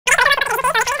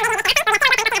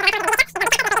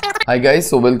Hi guys,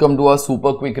 so welcome to our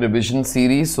super quick revision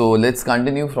series. So let's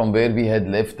continue from where we had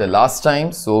left the last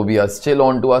time. So we are still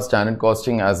on to our standard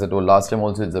costing. As I told last time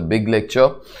also, it's a big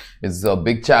lecture, it's a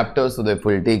big chapter, so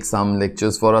therefore it'll take some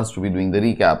lectures for us to be doing the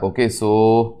recap. Okay,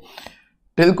 so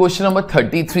till question number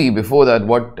 33, before that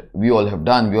what we all have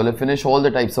done, we all have finished all the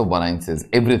types of variances,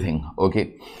 everything.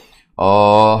 Okay,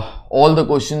 all the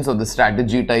questions of the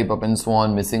strategy type up and so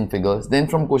on, missing figures. Then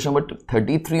from question number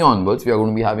 33 onwards, we are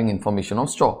going to be having information of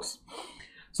stocks.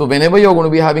 So whenever you are going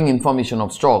to be having information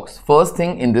of stocks, first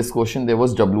thing in this question there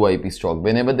was WIP stock.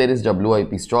 Whenever there is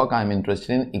WIP stock, I am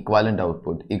interested in equivalent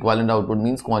output. Equivalent output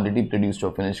means quantity produced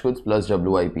of finished goods plus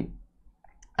WIP.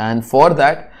 And for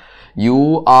that,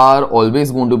 you are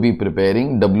always going to be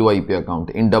preparing WIP account.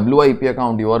 In WIP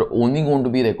account, you are only going to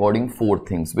be recording 4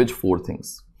 things. Which 4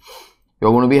 things? You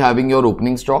are going to be having your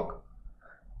opening stock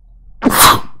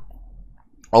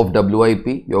of WIP.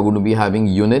 You are going to be having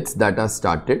units that are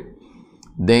started.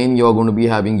 Then you are going to be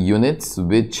having units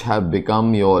which have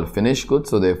become your finished goods.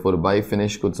 So therefore, buy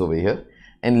finished goods over here.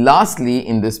 And lastly,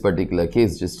 in this particular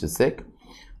case, just a sec.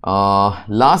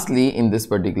 Lastly, in this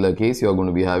particular case, you are going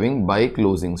to be having buy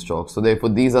closing stock. So therefore,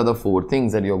 these are the 4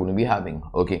 things that you are going to be having.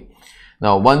 Okay.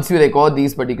 Now, once you record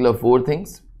these particular 4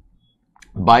 things,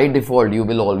 by default, you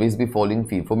will always be following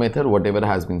FIFO method. Whatever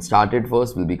has been started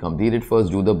first will be completed first.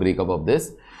 Do the breakup of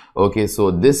this. Okay,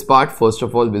 so this part first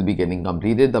of all will be getting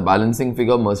completed. The balancing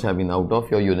figure must have been out of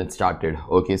your unit started.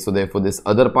 Okay, so therefore this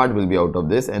other part will be out of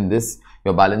this, and this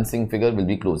your balancing figure will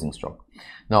be closing stock.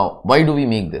 Now, why do we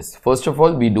make this? First of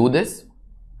all, we do this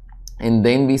and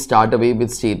then we start away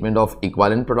with statement of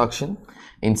equivalent production.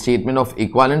 In statement of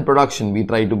equivalent production, we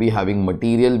try to be having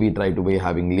material, we try to be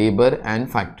having labor and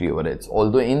factory overheads.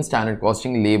 Although in standard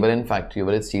costing, labor and factory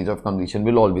overhead stage of completion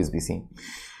will always be same.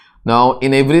 Now,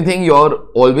 in everything, you are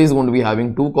always going to be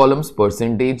having 2 columns,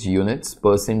 percentage units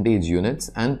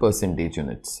and percentage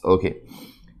units. Okay.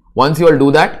 Once you all do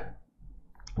that,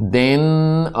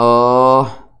 then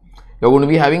you're going to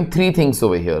be having 3 things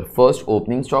over here. First,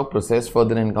 opening stock processed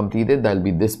further and completed. That will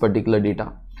be this particular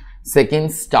data.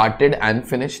 Second, started and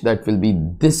finished, that will be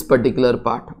this particular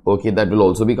part. Okay, that will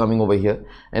also be coming over here.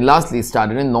 And lastly,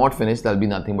 started and not finished, that will be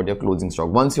nothing but your closing stock.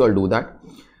 Once you all do that,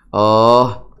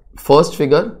 first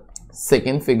figure,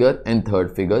 second figure and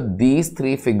third figure, these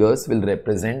 3 figures will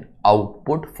represent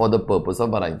output for the purpose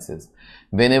of variances.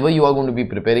 Whenever you are going to be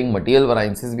preparing material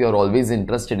variances, we are always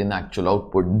interested in actual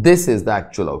output. This is the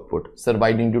actual output. Sir,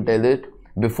 why didn't you tell it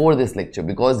before this lecture?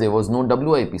 Because there was no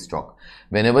WIP stock.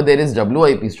 Whenever there is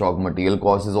WIP stock, material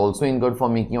cost is also incurred for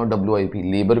making your WIP.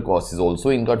 Labor cost is also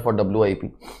incurred for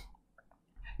WIP.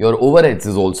 Your overheads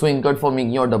is also incurred for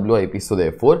making your WIP. So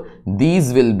therefore,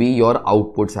 these will be your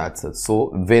outputs as such.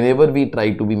 So whenever we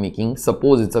try to be making,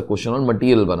 suppose it's a question on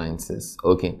material variances.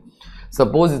 Okay.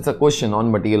 Suppose it's a question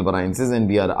on material variances and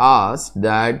we are asked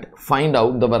that find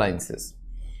out the variances.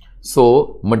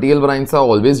 So material variances are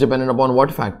always dependent upon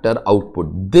what factor?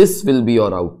 Output. This will be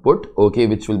your output, okay,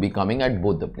 which will be coming at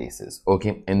both the places.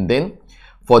 Okay. And then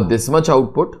for this much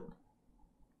output,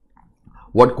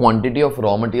 what quantity of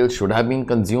raw material should have been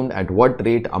consumed, at what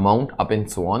rate, amount, up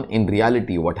and so on. In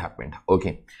reality, what happened?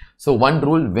 Okay. So one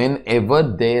rule, whenever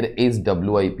there is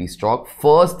WIP stock,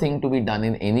 first thing to be done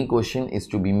in any question is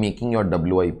to be making your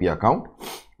WIP account.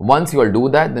 Once you all do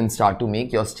that, then start to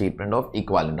make your statement of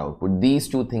equivalent output. These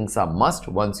 2 things are must.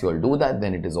 Once you all do that,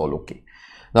 then it is all okay.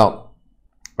 Now,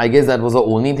 I guess that was the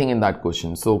only thing in that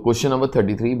question. So question number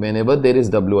 33, whenever there is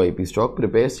WIP stock,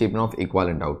 prepare statement of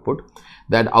equivalent output.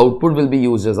 That output will be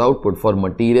used as output for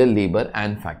material, labor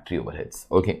and factory overheads.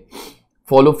 Okay.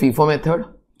 Follow FIFO method.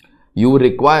 You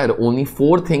require only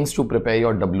 4 things to prepare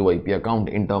your WIP account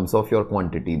in terms of your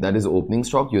quantity. That is opening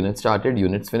stock, units started,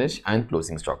 units finished and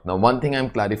closing stock. Now, one thing I am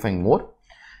clarifying more.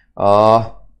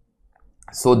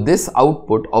 So this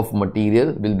output of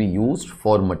material will be used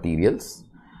for materials.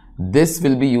 This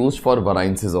will be used for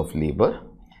variances of labor.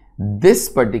 This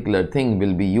particular thing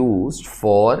will be used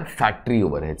for factory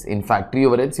overheads. In factory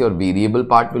overheads, your variable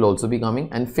part will also be coming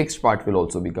and fixed part will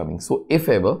also be coming. So if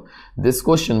ever this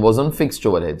question was on fixed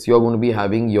overheads, you are going to be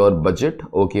having your budget,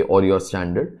 okay, or your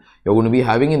standard. You're going to be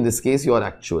having in this case your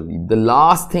actual. The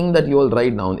last thing that you will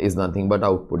write down is nothing but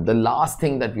output. The last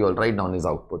thing that you will write down is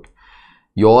output.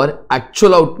 Your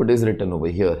actual output is written over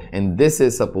here and this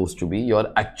is supposed to be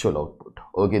your actual output.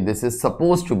 Okay, this is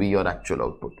supposed to be your actual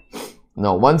output.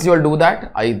 Now, once you all do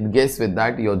that, I guess with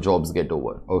that your jobs get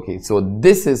over. Okay, so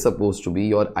this is supposed to be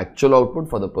your actual output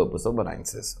for the purpose of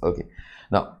variances. Okay,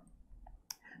 now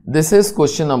this is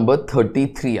question number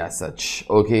 33 as such.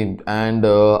 Okay, and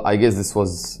I guess this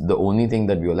was the only thing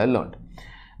that we all had learned.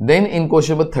 Then in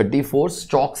question number 34,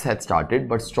 stocks had started,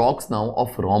 but stocks now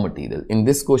of raw material. In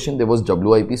this question, there was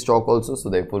WIP stock also.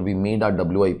 So therefore, we made our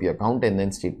WIP account and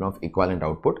then statement of equivalent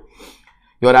output.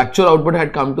 Your actual output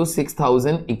had come to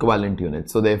 6,000 equivalent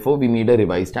units. So therefore, we made a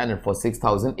revised standard for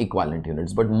 6,000 equivalent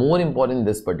units. But more important in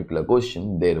this particular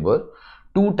question, there were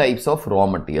two types of raw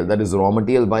material, that is raw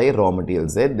material Y, raw material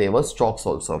Z. There were stocks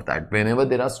also of that. Whenever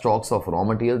there are stocks of raw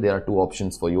material, there are two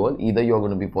options for you all. Either you are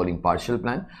going to be following partial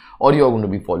plan or you are going to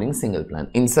be following single plan.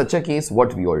 In such a case,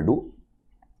 what we all do,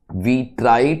 we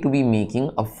try to be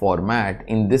making a format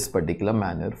in this particular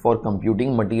manner for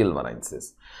computing material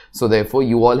variances. So therefore,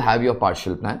 you all have your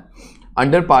partial plan.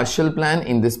 Under partial plan,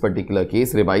 in this particular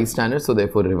case, revised standard. So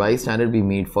therefore, revised standard we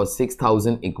made for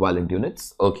 6,000 equivalent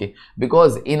units. Okay,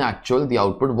 because in actual the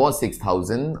output was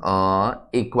 6,000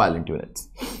 equivalent units.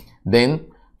 Then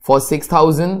for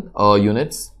 6,000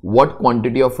 units, what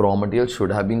quantity of raw material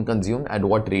should have been consumed, at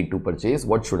what rate to purchase,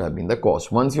 what should have been the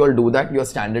cost. Once you all do that, your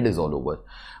standard is all over.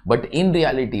 But in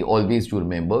reality, always do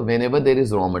remember, whenever there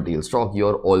is raw material stock, you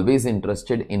are always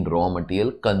interested in raw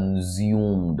material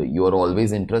consumed. You are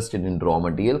always interested in raw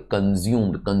material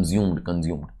consumed.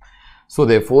 So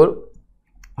therefore,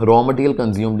 raw material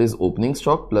consumed is opening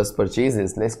stock plus purchase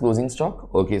is less closing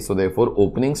stock. Okay, so therefore,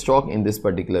 opening stock in this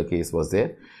particular case was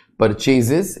there,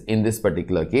 purchases in this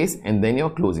particular case, and then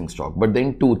your closing stock. But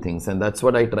then two things, and that's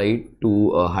what I tried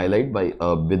to highlight by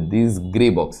with these gray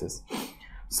boxes.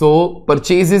 So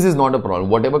purchases is not a problem.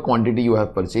 Whatever quantity you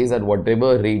have purchased at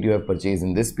whatever rate you have purchased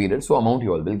in this period, so amount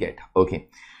you all will get. Okay.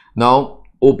 Now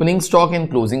opening stock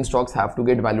and closing stocks have to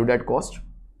get valued at cost.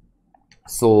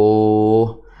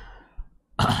 So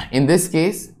in this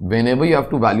case, whenever you have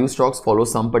to value stocks, follow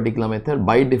some particular method.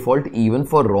 By default, even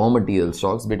for raw material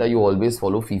stocks, beta, you always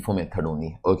follow FIFO method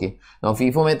only. Okay. Now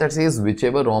FIFO method says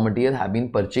whichever raw material have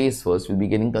been purchased first will be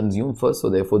getting consumed first. So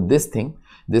therefore,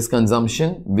 this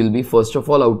consumption will be first of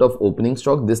all out of opening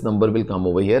stock. This number will come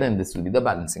over here and this will be the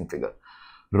balancing figure.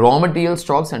 Raw material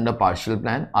stocks under partial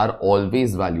plan are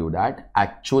always valued at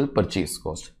actual purchase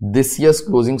cost. This year's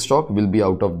closing stock will be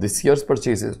out of this year's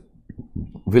purchases,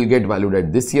 will get valued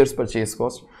at this year's purchase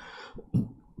cost.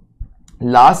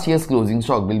 Last year's closing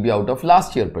stock will be out of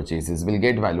last year's purchases, will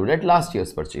get valued at last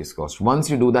year's purchase cost. Once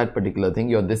you do that particular thing,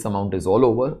 your this amount is all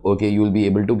over. Okay, you will be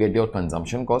able to get your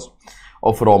consumption cost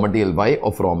of raw material Y,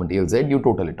 of raw material Z. You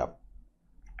total it up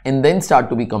and then start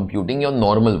to be computing your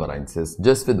normal variances,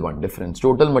 just with one difference.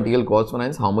 Total material cost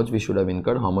variance, how much we should have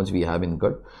incurred, how much we have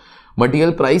incurred.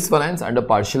 Material price variance under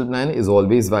partial plan is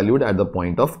always valued at the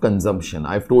point of consumption.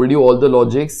 I've told you all the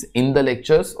logics in the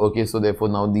lectures. Okay, so therefore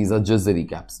now these are just the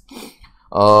recaps.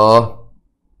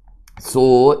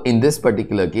 So in this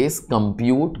particular case,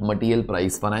 compute material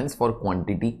price variance for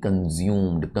quantity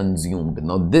consumed.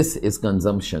 Now this is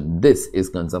consumption, this is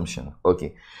consumption.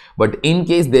 Okay, but in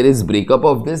case there is breakup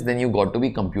of this, then you got to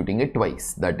be computing it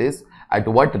twice. That is, at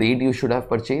what rate you should have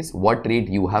purchased, what rate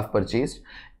you have purchased,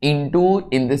 into,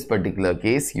 in this particular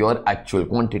case, your actual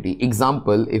quantity.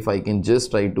 Example, if I can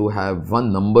just try to have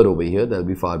one number over here, that will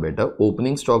be far better.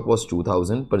 Opening stock was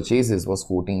 2,000, purchases was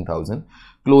 14,000,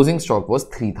 closing stock was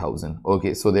 3,000.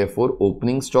 Okay, so therefore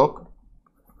opening stock,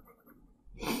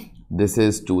 this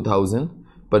is 2,000,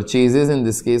 purchases in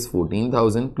this case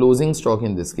 14,000, closing stock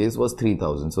in this case was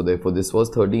 3,000. So therefore this was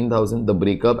 13,000. The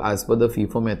breakup as per the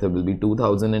FIFO method will be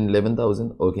 2,000 and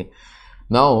 11,000. Okay.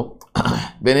 Now,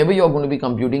 whenever you are going to be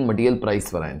computing material price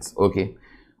variance, okay,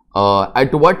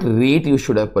 at what rate you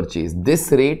should have purchased.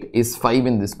 This rate is 5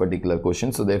 in this particular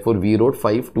question. So therefore, we wrote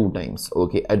 5 two times.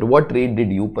 Okay, at what rate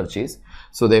did you purchase?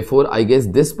 So therefore, I guess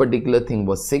this particular thing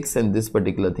was 6 and this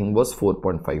particular thing was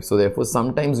 4.5. So therefore,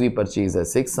 sometimes we purchase at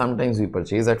 6, sometimes we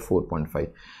purchase at 4.5.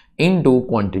 Into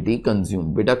quantity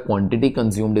consumed. Beta, quantity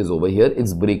consumed is over here,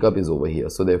 its breakup is over here.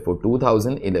 So therefore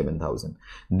 2,000, 11,000.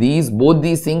 Both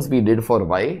these things we did for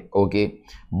Y. Okay,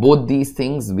 both these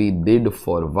things we did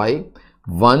for Y.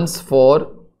 Once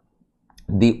for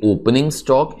the opening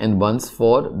stock and once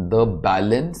for the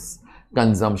balance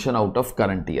consumption out of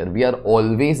current year. We are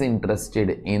always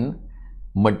interested in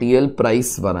material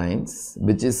price variance,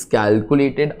 which is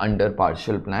calculated under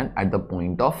partial plan at the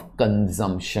point of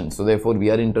consumption. So therefore, we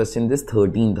are interested in this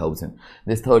 13,000.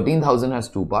 This 13,000 has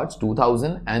two parts,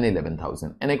 2,000 and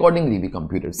 11,000, and accordingly we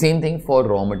computed. Same thing for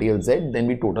raw material Z, then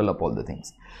we total up all the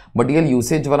things. Material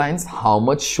usage variance, how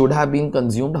much should have been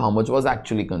consumed, how much was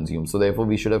actually consumed. So therefore,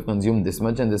 we should have consumed this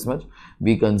much and this much.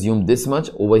 We consumed this much.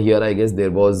 Over here, I guess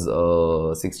there was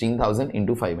 16,000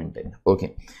 into 5 and 10.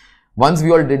 Okay. Once we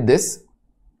all did this,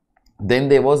 then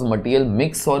there was material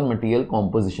mix or material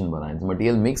composition variance.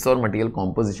 Material mix or material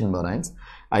composition variance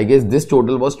I guess this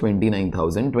total was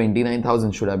 29,000.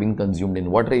 29,000 should have been consumed in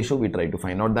what ratio? We try to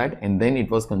find out that, and then it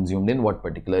was consumed in what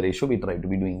particular ratio? We try to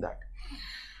be doing that.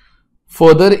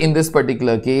 Further, in this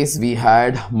particular case, we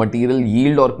had material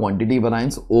yield or quantity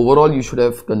variance. Overall, you should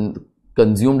have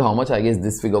consumed how much? I guess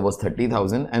this figure was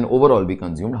 30,000, and overall we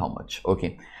consumed how much?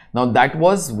 Okay. Now that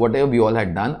was whatever we all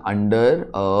had done under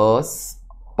a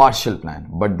partial plan.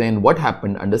 But then what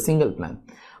happened under single plan?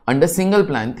 Under single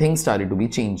plan, things started to be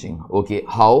changing. Okay,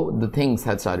 how the things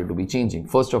had started to be changing?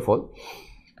 First of all,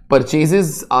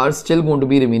 purchases are still going to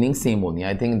be remaining same only.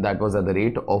 I think that was at the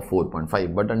rate of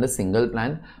 4.5. But under single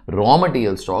plan, raw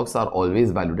material stocks are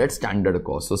always valued at standard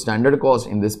cost. So standard cost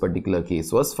in this particular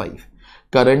case was 5.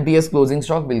 Current year's closing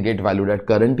stock will get valued at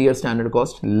current year's standard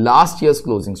cost. Last year's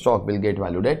closing stock will get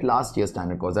valued at last year's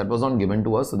standard cost. That was not given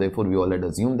to us, so therefore we all had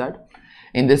assumed that.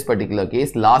 In this particular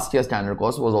case, last year's standard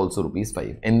cost was also rupees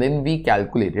 5. And then we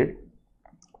calculated.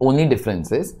 Only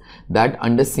difference is that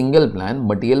under single plan,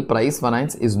 material price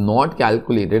variance is not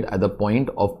calculated at the point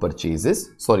of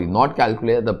purchases. Sorry, not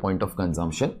calculated at the point of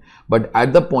consumption, but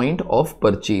at the point of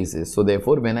purchases. So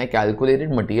therefore, when I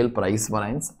calculated material price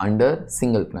variance under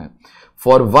single plan,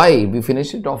 for Y, we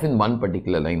finished it off in one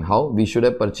particular line. How? We should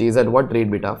have purchased at what rate,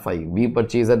 beta? 5. We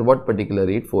purchased at what particular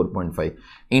rate? 4.5.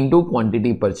 Into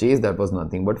quantity purchased, that was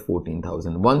nothing but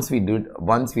 14,000. Once we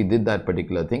did that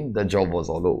particular thing, the job was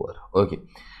all over. Okay.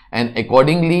 And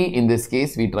accordingly, in this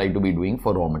case, we try to be doing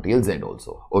for raw material Z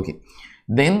also. Okay.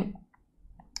 Then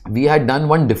we had done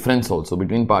one difference also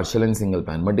between partial and single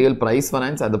plan. Material price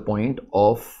variance at the point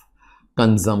of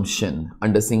consumption.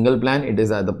 Under single plan, it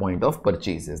is at the point of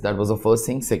purchases. That was the first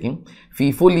thing. Second,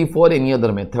 FIFO, LIFO or any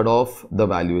other method of the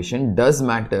valuation does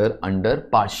matter under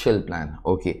partial plan.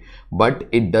 Okay. But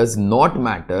it does not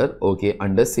matter, okay,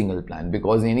 under single plan,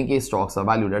 because in any case, stocks are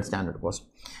valued at standard cost.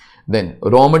 Then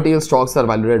raw material stocks are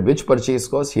valued at which purchase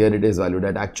cost? Here it is valued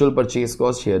at actual purchase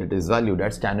cost. Here it is valued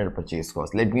at standard purchase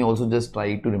cost. Let me also just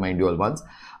try to remind you all once.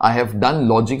 I have done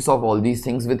logics of all these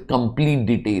things with complete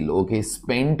detail. Okay,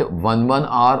 spent one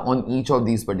hour on each of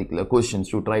these particular questions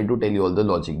to try to tell you all the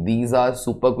logic. These are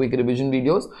super quick revision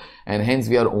videos, and hence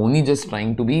we are only just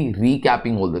trying to be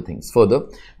recapping all the things. Further,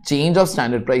 change of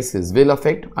standard prices will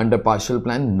affect under partial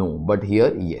plan? No, but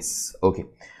here yes. Okay,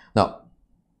 now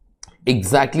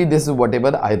exactly this is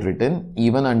whatever I've written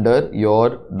even under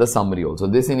the summary also.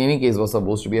 This in any case was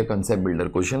supposed to be a concept builder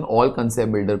question. All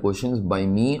concept builder questions by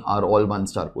me are all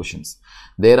 1-star questions.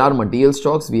 There are material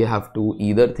stocks, we have to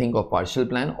either think of partial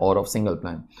plan or of single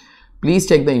plan. Please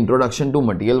check the introduction to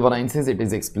material variances, it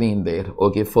is explained there.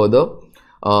 Okay, further,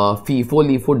 FIFO,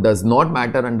 LIFO does not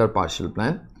matter under partial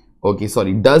plan. Okay,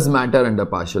 sorry, does matter under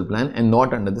partial plan and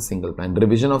not under the single plan.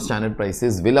 Revision of standard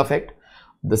prices will affect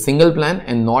the single plan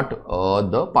and not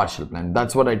the partial plan.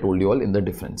 That's what I told you all in the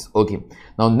difference. Okay.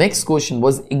 Now next question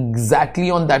was exactly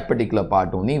on that particular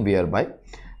part only, whereby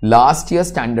last year's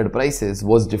standard prices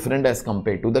was different as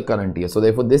compared to the current year. So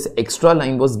therefore this extra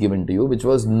line was given to you, which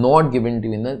was not given to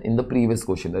you in the previous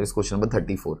question. That is question number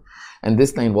 34. And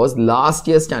this line was last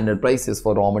year's standard prices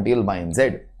for raw material Y and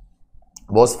Z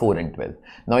was 4 and 12.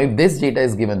 Now if this data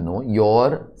is given, no,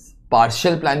 your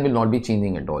partial plan will not be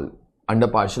changing at all. Under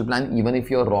partial plan, even if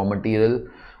your raw material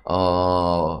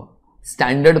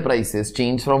standard prices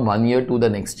change from 1 year to the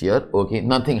next year, okay,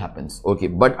 nothing happens. Okay,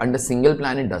 but under single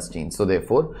plan it does change. So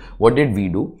therefore, what did we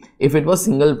do? If it was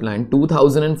single plan,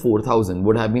 2,000 and 4,000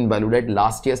 would have been valued at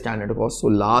last year's standard cost. So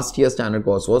last year's standard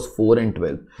cost was 4 and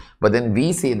 12. But then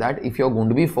we say that if you're going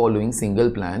to be following single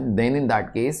plan, then in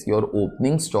that case your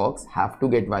opening stocks have to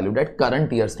get valued at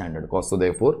current year standard cost. So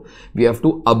therefore, we have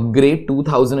to upgrade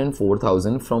 2,000 and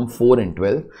 4,000 from 4 and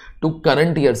 12 to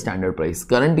current year standard price.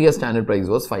 Current year standard price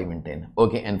was 5 and 10.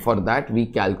 Okay, and for that we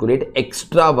calculate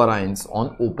extra variance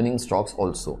on opening stocks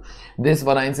also. This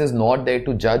variance is not there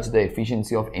to judge the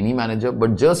efficiency of any manager,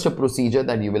 but just a procedure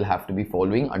that you will have to be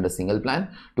following under single plan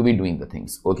to be doing the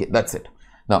things. Okay, that's it.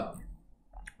 Now,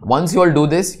 once you all do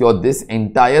this, your this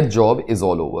entire job is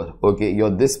all over. Okay, your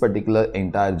this particular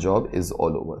entire job is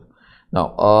all over.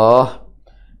 Now,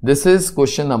 this is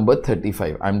question number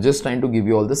 35. I'm just trying to give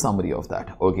you all the summary of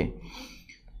that. Okay.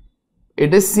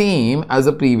 It is same as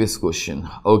a previous question,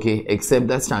 okay, except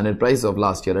that standard price of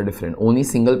last year are different. Only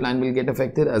single plan will get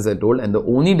affected, as I told, and the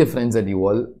only difference that you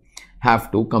all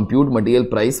have to compute material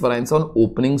price variance on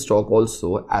opening stock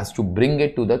also as to bring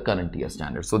it to the current year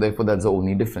standard. So therefore, that's the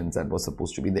only difference that was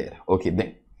supposed to be there. Okay,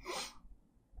 then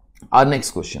our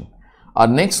next question. Our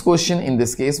next question in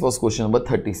this case was question number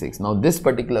 36. Now, this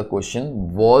particular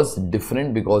question was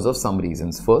different because of some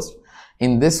reasons. First,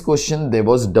 in this question there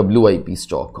was WIP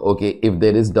stock. Okay, if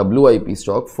there is WIP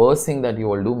stock, first thing that you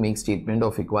all do, make statement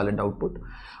of equivalent output.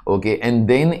 Okay, and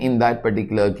then in that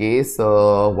particular case,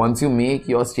 once you make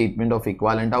your statement of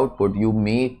equivalent output, you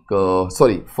make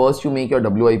first you make your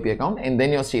WIP account and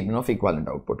then your statement of equivalent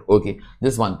output. Okay,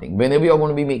 just one thing, whenever you are going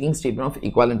to be making statement of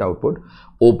equivalent output,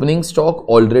 opening stock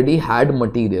already had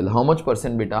material. How much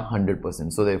percent beta?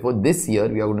 100%. So therefore this year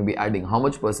we are going to be adding how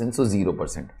much percent? So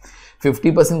 0%.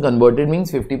 50% converted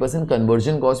means 50%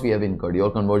 conversion cost we have incurred. Your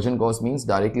conversion cost means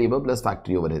direct labor plus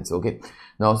factory overheads. Okay,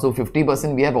 now so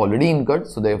 50% we have already incurred,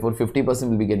 so therefore 50%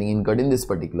 will be getting incurred in this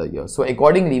particular year. So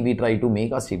accordingly we try to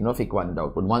make a statement of equivalent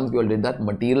output. Once we all did that,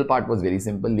 material part was very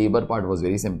simple, labor part was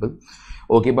very simple.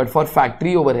 Okay, but for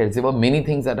factory overheads there were many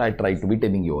things that I tried to be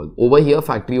telling you all. Over here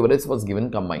factory overheads was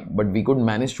given combined, but we could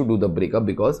manage to do the breakup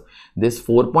because this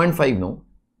 4.5 now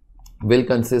will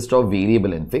consist of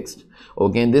variable and fixed.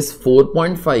 Okay, and this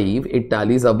 4.5 it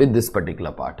tallies up with this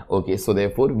particular part. Okay, so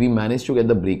therefore we managed to get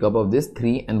the breakup of this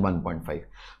 3 and 1.5.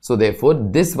 So therefore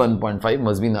this 1.5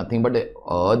 must be nothing but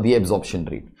the absorption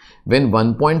rate. When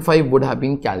 1.5 would have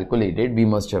been calculated, we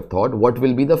must have thought what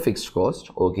will be the fixed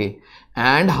cost, okay,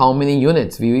 and how many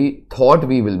units we thought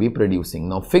we will be producing.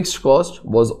 Now fixed cost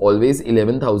was always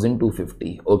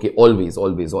 11,250. Okay, always.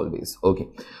 Okay,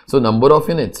 so number of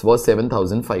units was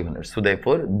 7,500. So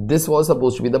therefore this was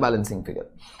supposed to be the balancing figure.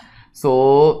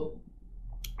 So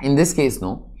in this case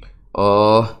now,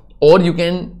 or you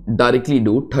can directly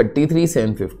do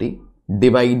 33,750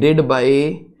 divided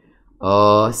by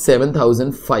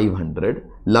 7,500.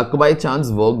 Luck by chance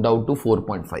worked out to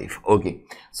 4.5. Okay,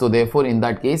 so therefore in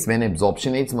that case, when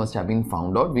absorption rates must have been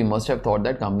found out, we must have thought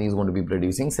that company is going to be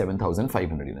producing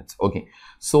 7,500 units. Okay,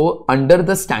 so under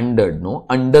the standard,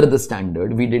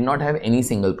 we did not have any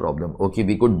single problem. Okay,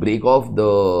 we could break off the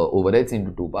overheads into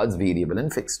two parts, variable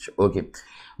and fixed. Okay,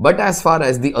 but as far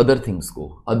as the other things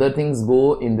go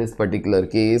in this particular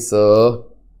case,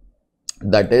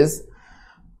 that is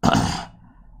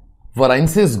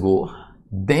variances go,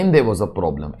 then there was a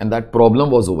problem, and that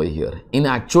problem was over here. In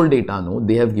actual data, no,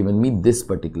 they have given me this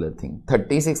particular thing,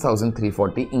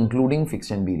 36,340 including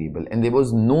fixed and variable, and there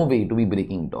was no way to be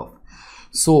breaking it off.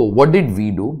 So what did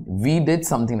we do? We did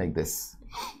something like this.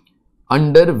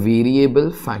 Under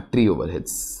variable factory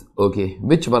overheads, okay,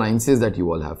 which variances that you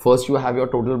all have? First you have your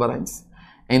total variance,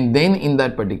 and then in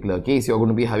that particular case you are going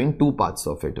to be having two parts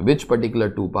of it. Which particular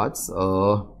two parts?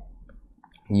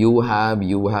 You have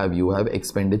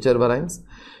expenditure variance,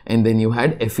 and then you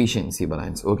had efficiency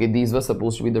variance. Okay, these were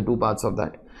supposed to be the two parts of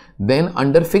that. Then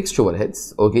under fixed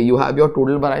overheads, okay, you have your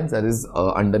total variance, that is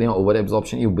under your over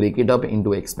absorption. You break it up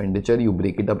into expenditure, you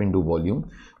break it up into volume.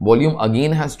 Volume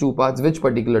again has two parts. Which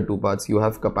particular two parts? You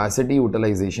have capacity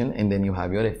utilization, and then you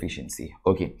have your efficiency.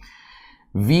 Okay,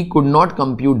 we could not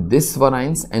compute this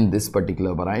variance and this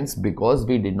particular variance because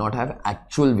we did not have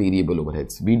actual variable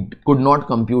overheads. We could not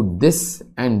compute this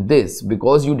and this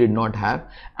because you did not have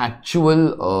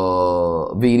actual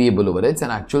variable overheads and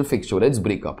actual fixed overheads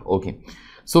breakup. Okay,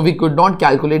 so we could not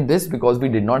calculate this because we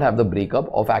did not have the breakup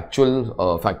of actual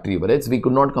factory overheads. We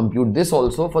could not compute this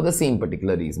also for the same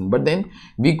particular reason, but then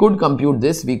we could compute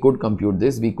this, we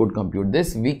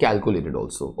calculated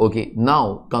also. Okay,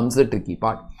 now comes the tricky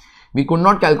part. We could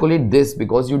not calculate this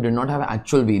because you did not have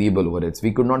actual variable overheads.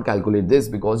 We could not calculate this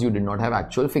because you did not have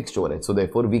actual fixed overheads. So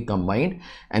therefore we combined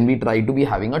and we tried to be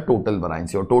having a total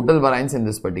variance. Your total variance in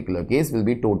this particular case will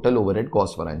be total overhead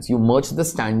cost variance. You merge the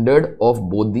standard of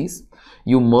both these.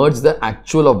 You merge the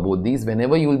actual of both these.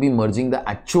 Whenever you will be merging the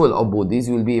actual of both these,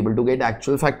 you will be able to get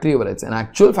actual factory overheads, and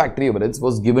actual factory overheads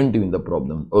was given to you in the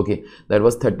problem. Okay, that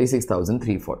was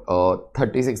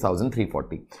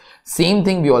 36,340. Same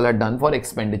thing we all had done for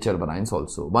expenditure variance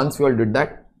also. Once we all did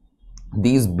that,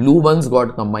 these blue ones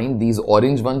got combined, these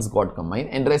orange ones got combined,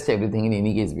 and rest everything in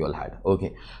any case we all had.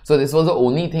 Okay, so this was the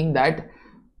only thing that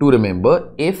to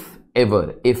remember. If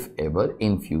ever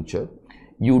in future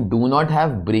you do not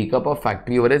have breakup of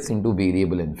factory overheads into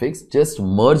variable and fixed, just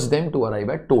merge them to arrive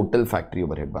at total factory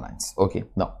overhead balance. Okay,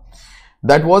 now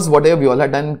that was whatever we all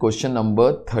had done in question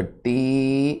number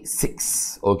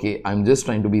 36. Okay, I'm just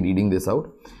trying to be reading this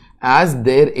out. As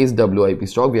there is WIP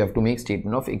stock, we have to make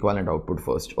statement of equivalent output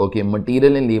first. Okay,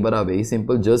 material and labor are very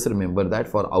simple. Just remember that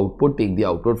for output, take the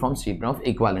output from statement of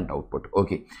equivalent output.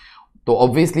 Okay, so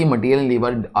obviously material and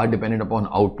labor are dependent upon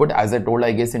output. As I told,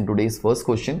 I guess in today's first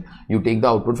question, you take the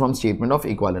output from statement of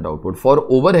equivalent output. For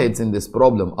overheads in this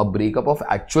problem, a breakup of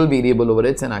actual variable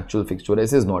overheads and actual fixed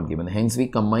overheads is not given. Hence, we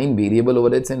combine variable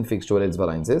overheads and fixed overheads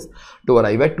variances to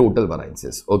arrive at total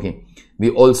variances. Okay, we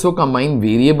also combine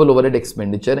variable overhead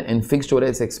expenditure and fixed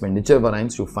overheads expenditure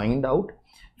variance to find out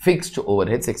fixed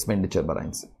overheads expenditure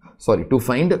variance. Sorry, to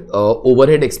find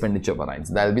overhead expenditure variance.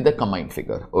 That will be the combined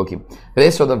figure. Okay.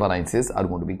 Rest of the variances are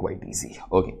going to be quite easy.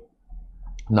 Okay.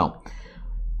 Now,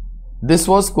 this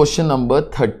was question number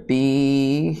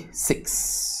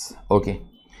 36. Okay.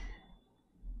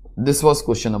 This was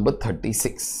question number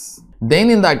 36.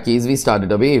 Then in that case, we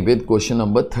started away with question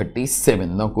number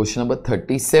 37. Now, question number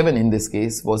 37 in this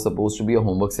case was supposed to be a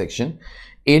homework section.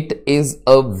 It is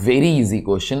a very easy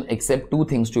question except two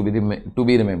things to be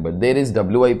remembered. There is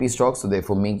WIP stock, so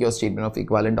therefore make your statement of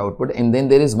equivalent output, and then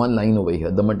there is one line over here.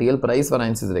 The material price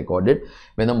variance is recorded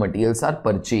when the materials are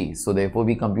purchased. So therefore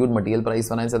we compute material price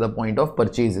variance at the point of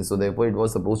purchases. So therefore it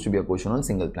was supposed to be a question on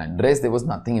single plant. Rest there was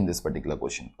nothing in this particular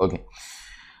question. Okay.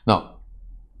 Now,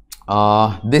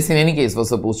 this in any case was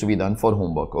supposed to be done for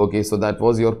homework. Okay, so that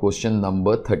was your question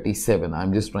number 37.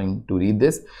 I'm just trying to read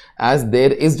this. As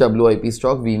there is WIP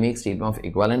stock, we make statement of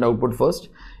equivalent output first.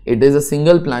 It is a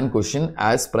single plan question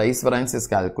as price variance is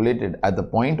calculated at the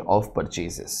point of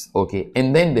purchases. Okay,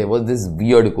 and then there was this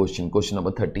weird question, question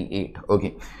number 38.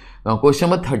 Okay. Now, question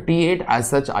number 38 as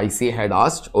such ICAI had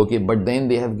asked, okay, but then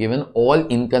they have given all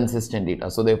inconsistent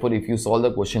data. So therefore, if you solve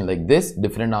the question like this,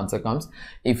 different answer comes.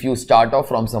 If you start off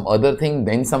from some other thing,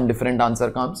 then some different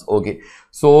answer comes. Okay,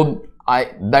 so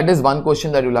that is one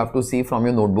question that you'll have to see from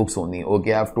your notebooks only.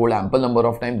 Okay, I've told ample number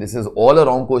of times this is all a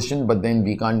wrong question, but then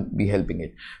we can't be helping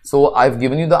it. So I've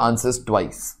given you the answers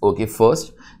twice. Okay,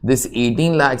 first, this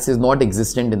 18 lakhs is not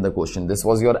existent in the question. This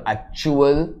was your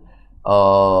actual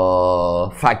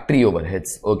factory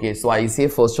overheads. Okay, so I say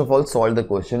first of all solve the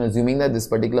question assuming that this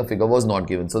particular figure was not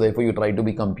given. So therefore you try to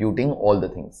be computing all the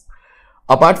things.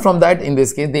 Apart from that, in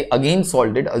this case they again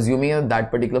solved it assuming that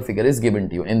that particular figure is given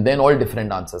to you, and then all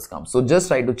different answers come. So just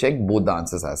try to check both the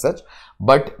answers as such,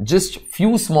 but just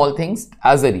few small things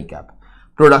as a recap.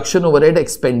 Production overhead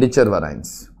expenditure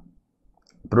variance.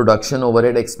 Production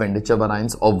overhead expenditure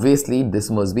variance, obviously this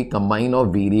must be combined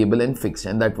of variable and fixed,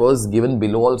 and that was given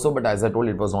below also, but as I told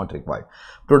it was not required.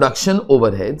 Production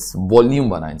overheads volume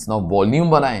variance. Now volume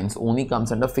variance only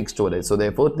comes under fixed overheads, so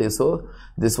therefore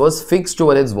this was fixed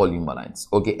overheads volume variance.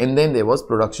 Okay, and then there was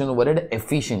production overhead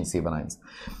efficiency variance.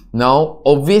 Now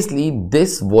obviously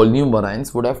this volume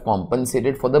variance would have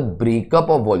compensated for the breakup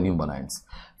of volume variance.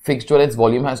 Fixed overheads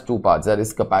volume has two parts, that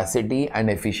is capacity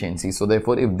and efficiency. So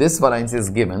therefore, if this variance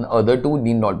is given, other two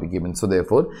need not be given. So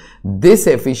therefore, this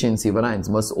efficiency variance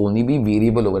must only be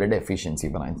variable overhead efficiency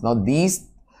variance. Now these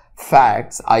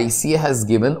facts ICAI has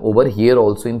given over here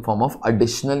also in form of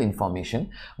additional information,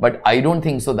 but I don't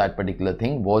think so that particular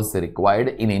thing was required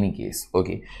in any case.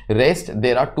 Okay, rest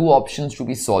there are two options to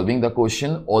be solving the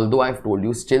question, although I've told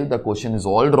you still the question is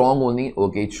all wrong only.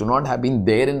 Okay, it should not have been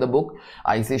there in the book.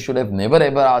 ICAI should have never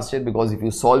ever asked it, because if you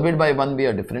solve it by one way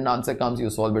a different answer comes, you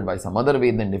solve it by some other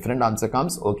way then different answer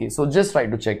comes. Okay, so just try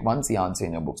to check once the answer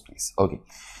in your books please. Okay.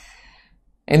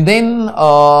 And then,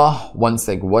 one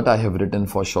sec, what I have written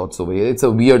for shorts over here, it's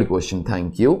a weird question,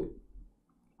 thank you.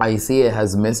 ICAI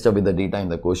has messed up with the data in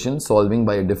the question. Solving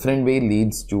by a different way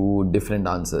leads to different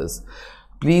answers.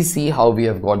 Please see how we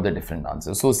have got the different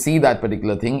answers. So, see that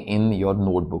particular thing in your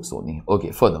notebooks only.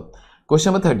 Okay, further.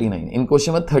 Question number 39. In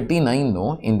question number 39,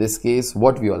 no, in this case,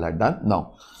 what we all had done.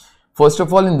 Now, first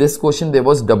of all, in this question, there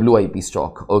was WIP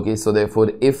stock. Okay, so therefore,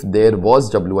 if there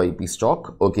was WIP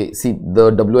stock, okay, see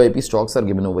the WIP stocks are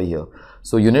given over here.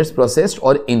 So, units processed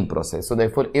or in process. So,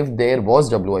 therefore, if there was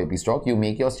WIP stock, you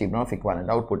make your statement of equivalent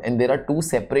output. And there are two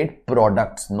separate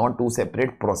products, not two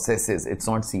separate processes. It's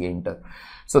not CA inter.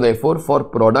 So, therefore, for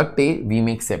product A, we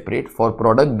make separate. For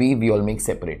product B, we all make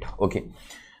separate. Okay.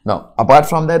 Now, apart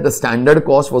from that, the standard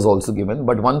cost was also given,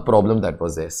 but one problem that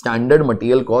was there. Standard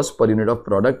material cost per unit of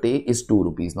product A is 2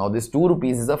 rupees. Now, this 2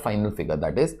 rupees is a final figure.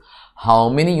 That is, how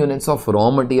many units of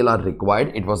raw material are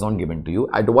required? It was not given to you.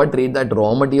 At what rate that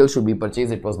raw material should be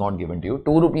purchased? It was not given to you.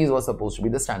 2 rupees was supposed to be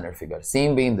the standard figure.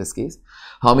 Same way in this case.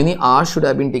 How many hours should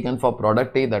have been taken for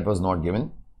product A? That was not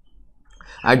given.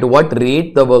 At what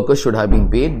rate the workers should have been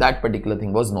paid, that particular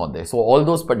thing was not there. So all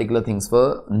those particular things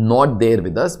were not there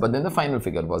with us, but then the final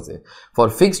figure was there. For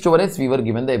fixed overheads, we were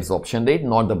given the absorption rate,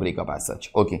 not the breakup as such.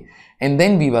 Okay. And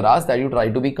then we were asked that you try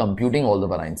to be computing all the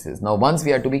variances. Now, once we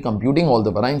had to be computing all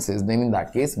the variances, then in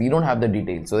that case, we don't have the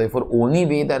details. So therefore, only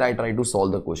way that I tried to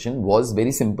solve the question was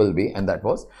very simple way, and that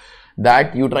was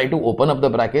that you try to open up the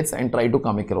brackets and try to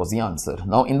come across the answer.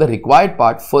 Now, in the required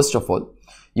part, first of all,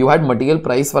 you had material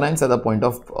price variance at the point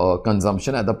of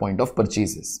consumption, at the point of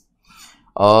purchases.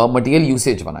 Material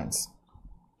usage variance.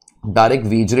 direct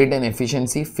wage rate and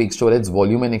efficiency, fixed storage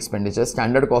volume and expenditure,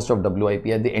 standard cost of WIP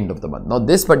at the end of the month. Now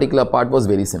this particular part was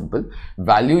very simple.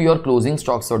 Value your closing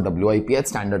stocks of WIP at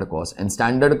standard cost, and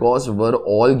standard costs were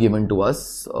all given to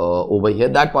us over here.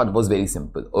 That part was very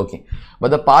simple. Okay,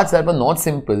 but the parts that were not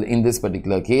simple in this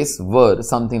particular case were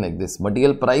something like this: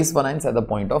 material price variance at the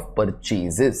point of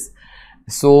purchases.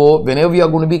 So whenever we are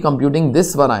going to be computing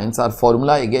this variance, our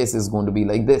formula I guess is going to be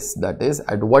like this, that is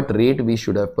at what rate we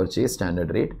should have purchased,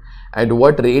 standard rate, at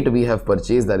what rate we have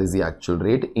purchased, that is the actual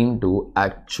rate, into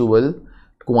actual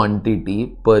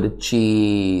quantity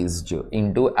purchased,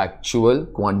 into actual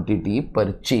quantity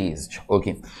purchased.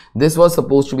 Okay, this was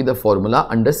supposed to be the formula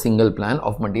under single plan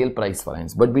of material price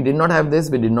variance, but we did not have this,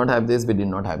 we did not have this, we did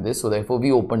not have this, so therefore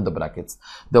we opened the brackets.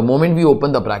 The moment we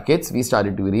opened the brackets, we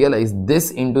started to realize this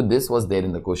into this was there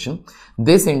in the question,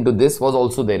 this into this was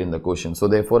also there in the question. So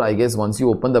therefore I guess once you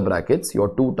open the brackets,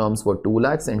 your two terms were 2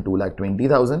 lakhs and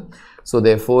 2,20,000, so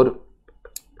therefore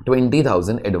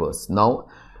 20,000 adverse. Now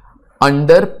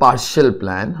under partial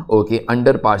plan, okay,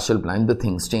 under partial plan the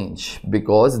things change,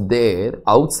 because there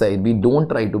outside we don't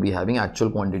try to be having actual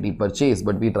quantity purchased,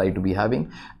 but we try to be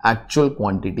having actual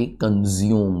quantity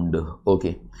consumed.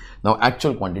 Okay, now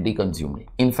actual quantity consumed.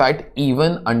 In fact,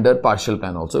 even under partial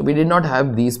plan also we did not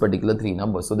have these particular three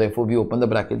numbers, so therefore we open the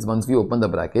brackets. Once we open the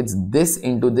brackets, this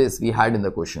into this we had in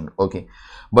the question, okay,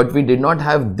 but we did not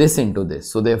have this into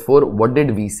this. So therefore what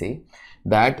did we say?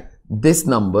 That this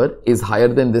number is higher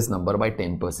than this number by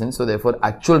 10%. So therefore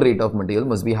actual rate of material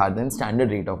must be higher than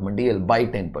standard rate of material by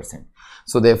 10%.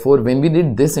 So therefore when we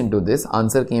did this into this,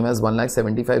 answer came as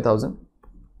 1,75,000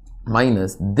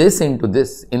 minus this into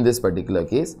this, in this particular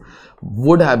case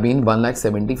would have been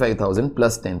 1,75,000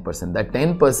 plus 10%. That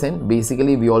 10%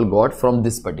 basically we all got from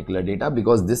this particular data,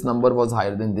 because this number was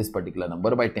higher than this particular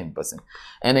number by 10%,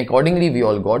 and accordingly we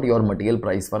all got your material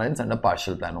price variance under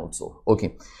partial plan also.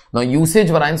 Okay, now usage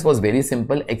variance was very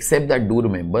simple, except that do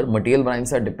remember material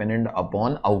variance are dependent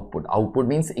upon output. Output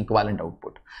means equivalent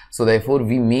output. So therefore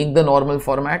we make the normal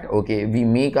format, okay, we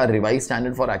make our revised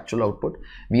standard for actual output,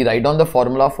 we write down the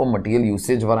formula for material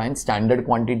usage variance, standard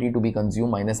quantity to be consumed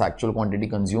minus actual quantity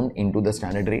consumed into the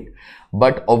standard rate.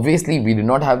 But obviously we did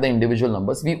not have the individual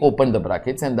numbers, we opened the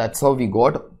brackets, and that's how we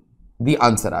got the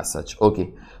answer as such.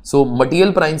 Okay, so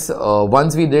material price,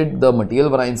 once we did the material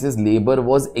variances, labor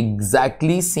was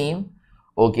exactly same,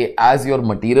 okay, as your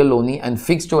material only, and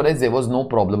fixed storage there was no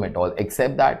problem at all,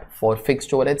 except that for fixed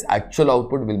storage actual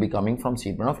output will be coming from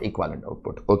statement of equivalent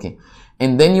output. Okay,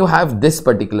 and then you have this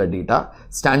particular data,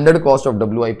 standard cost of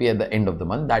WIP at the end of the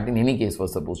month, that in any case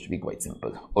was supposed to be quite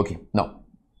simple. Okay, now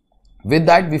with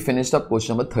that we finished up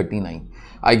question number 39.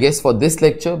 I guess for this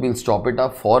lecture we'll stop it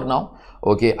up for now.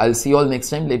 Okay, I'll see you all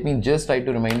next time. Let me just try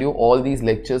to remind you, all these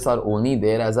lectures are only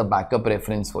there as a backup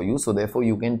reference for you, so therefore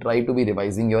you can try to be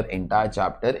revising your entire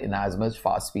chapter in as much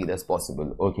fast speed as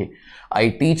possible. Okay, I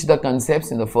teach the concepts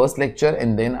in the first lecture,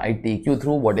 and then I take you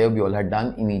through whatever you all had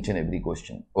done in each and every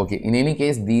question. Okay, in any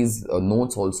case these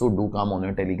notes also do come on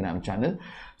your Telegram channel,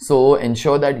 so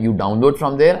ensure that you download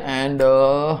from there, and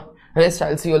rest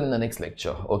I'll see you all in the next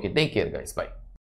lecture. Okay, take care guys, bye.